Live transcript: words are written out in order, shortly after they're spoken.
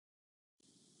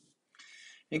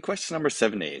In question number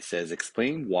 7a, it says,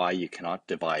 explain why you cannot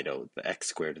divide out the x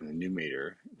squared in the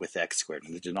numerator with x squared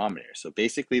in the denominator. So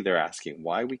basically they're asking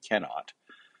why we cannot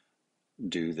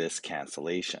do this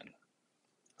cancellation.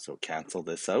 So cancel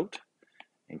this out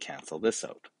and cancel this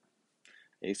out.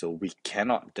 Okay, so we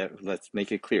cannot, let's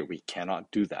make it clear, we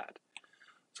cannot do that.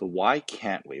 So why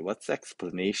can't we? What's the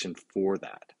explanation for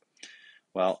that?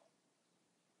 Well,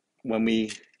 when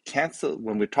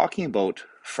we're talking about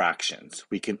fractions,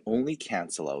 we can only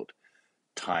cancel out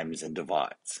times and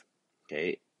divides.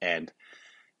 Okay, and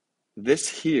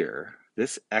this here,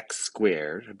 this x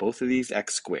squared, both of these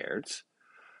x squareds,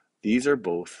 these are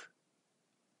both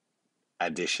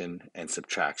addition and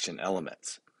subtraction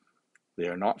elements. They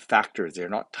are not factors, they are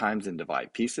not times and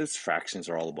divide pieces. Fractions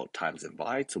are all about times and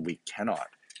divide, so we cannot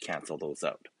cancel those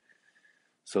out.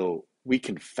 So we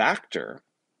can factor,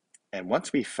 and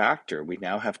once we factor, we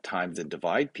now have times and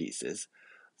divide pieces.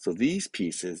 So these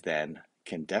pieces then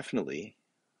can definitely,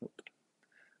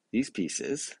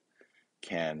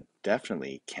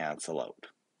 cancel out.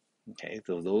 Okay,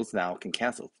 so those now can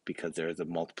cancel because there is a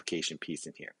multiplication piece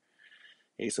in here.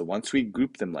 Okay, so once we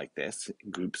group them like this,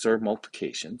 groups are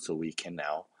multiplication, so we can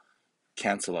now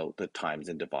cancel out the times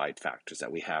and divide factors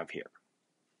that we have here.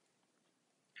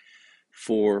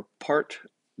 For part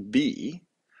B,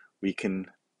 we can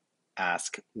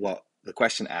ask, well, the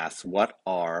question asks,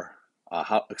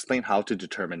 explain how to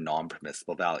determine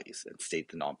non-permissible values and state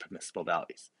the non-permissible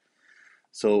values.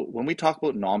 So when we talk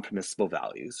about non-permissible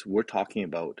values, we're talking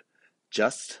about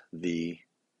just the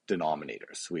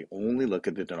denominators. We only look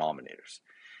at the denominators.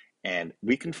 And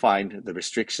we can find the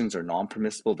restrictions or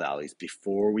non-permissible values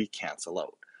before we cancel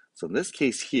out. So in this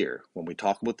case here, when we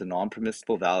talk about the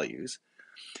non-permissible values,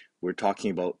 we're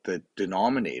talking about the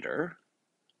denominator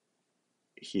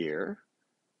here,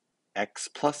 x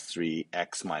plus 3,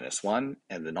 x minus 1,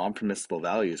 and the non-permissible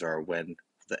values are when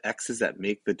the x's that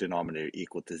make the denominator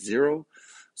equal to 0.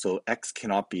 So x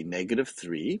cannot be negative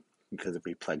 3, because if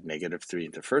we plug negative 3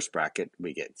 into the first bracket,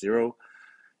 we get 0.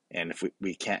 And if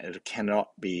it cannot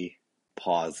be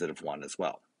positive 1 as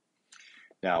well.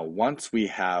 Now, once we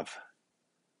have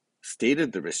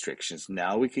stated the restrictions,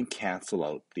 now we can cancel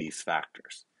out these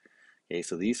factors. Okay,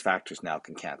 so these factors now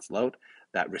can cancel out.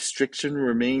 That restriction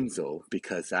remains though,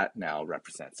 because that now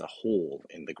represents a hole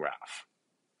in the graph.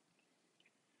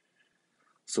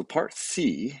 So part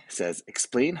C says,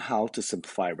 explain how to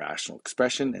simplify a rational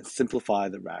expression and simplify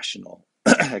the rational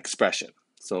expression.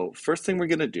 So first thing we're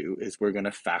going to do is we're going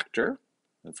to factor.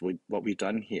 That's what we've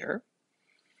done here.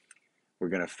 We're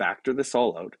going to factor this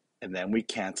all out, and then we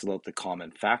cancel out the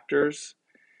common factors,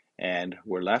 and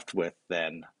we're left with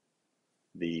then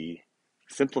the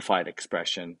simplified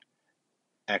expression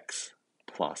x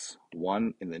plus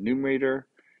 1 in the numerator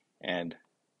and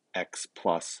x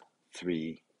plus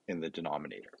 3 in the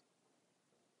denominator.